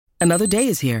Another day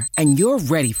is here, and you're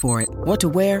ready for it. What to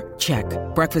wear? Check.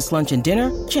 Breakfast, lunch, and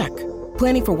dinner? Check.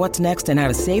 Planning for what's next and how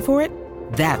to save for it?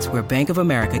 That's where Bank of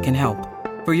America can help.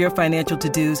 For your financial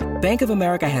to-dos, Bank of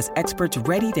America has experts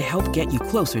ready to help get you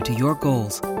closer to your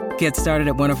goals. Get started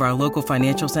at one of our local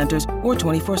financial centers or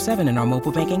 24/7 in our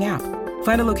mobile banking app.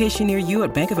 Find a location near you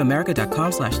at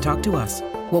bankofamerica.com/talktous.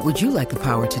 What would you like the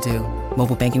power to do?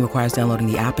 Mobile banking requires downloading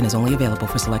the app and is only available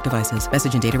for select devices.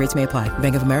 Message and data rates may apply.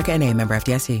 Bank of America N.A., member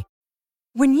FDIC.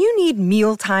 When you need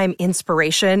mealtime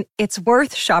inspiration, it's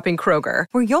worth shopping Kroger,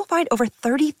 where you'll find over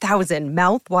 30,000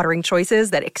 mouth-watering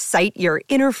choices that excite your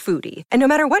inner foodie. And no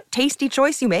matter what tasty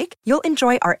choice you make, you'll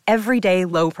enjoy our everyday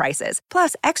low prices,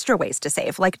 plus extra ways to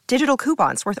save, like digital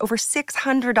coupons worth over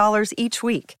 $600 each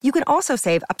week. You can also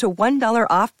save up to $1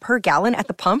 off per gallon at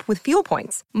the pump with fuel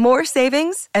points. More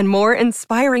savings and more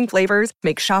inspiring flavors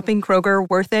make shopping Kroger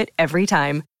worth it every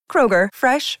time. Kroger,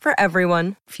 fresh for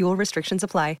everyone. Fuel restrictions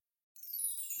apply.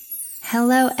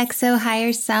 Hello, XO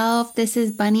Higher Self. This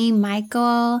is Bunny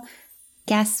Michael.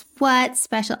 Guess what?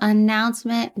 Special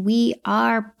announcement. We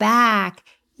are back.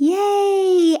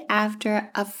 Yay!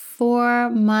 After a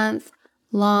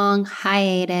 4-month-long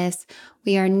hiatus,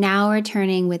 we are now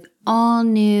returning with all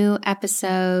new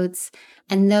episodes.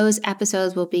 And those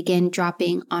episodes will begin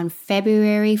dropping on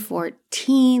February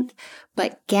 14th.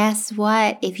 But guess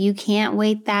what? If you can't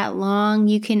wait that long,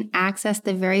 you can access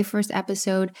the very first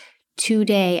episode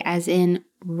today, as in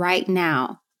right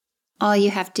now. All you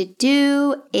have to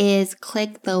do is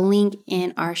click the link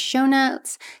in our show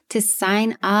notes to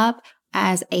sign up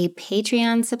as a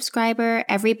Patreon subscriber.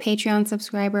 Every Patreon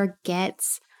subscriber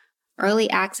gets early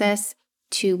access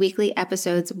to weekly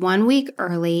episodes 1 week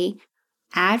early,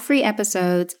 ad-free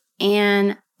episodes,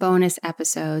 and bonus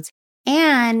episodes.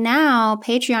 And now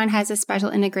Patreon has a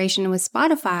special integration with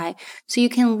Spotify, so you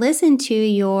can listen to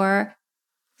your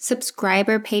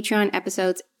subscriber Patreon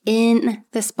episodes in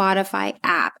the Spotify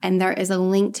app. And there is a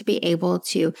link to be able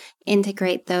to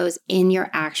integrate those in your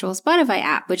actual Spotify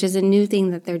app, which is a new thing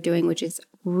that they're doing, which is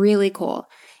really cool.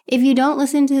 If you don't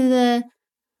listen to the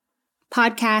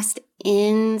podcast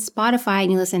in Spotify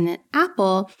and you listen in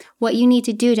Apple, what you need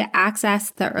to do to access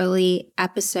the early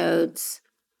episodes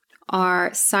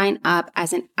are sign up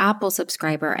as an Apple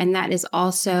subscriber. And that is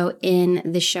also in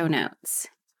the show notes.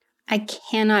 I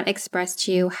cannot express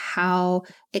to you how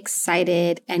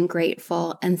excited and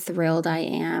grateful and thrilled I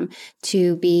am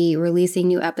to be releasing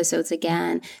new episodes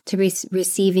again, to be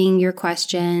receiving your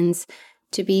questions,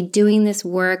 to be doing this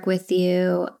work with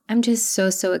you. I'm just so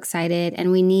excited, and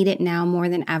we need it now more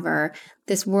than ever.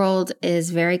 This world is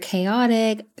very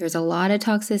chaotic. There's a lot of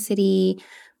toxicity.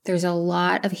 There's a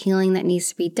lot of healing that needs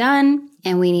to be done,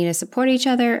 and we need to support each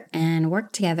other and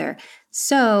work together.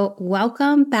 So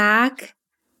welcome back.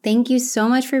 Thank you so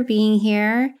much for being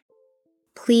here.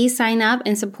 Please sign up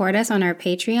and support us on our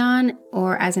Patreon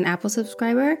or as an Apple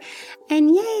subscriber. And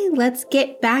yay, let's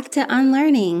get back to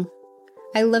unlearning.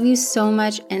 I love you so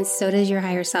much, and so does your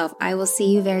higher self. I will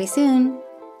see you very soon.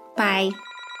 Bye.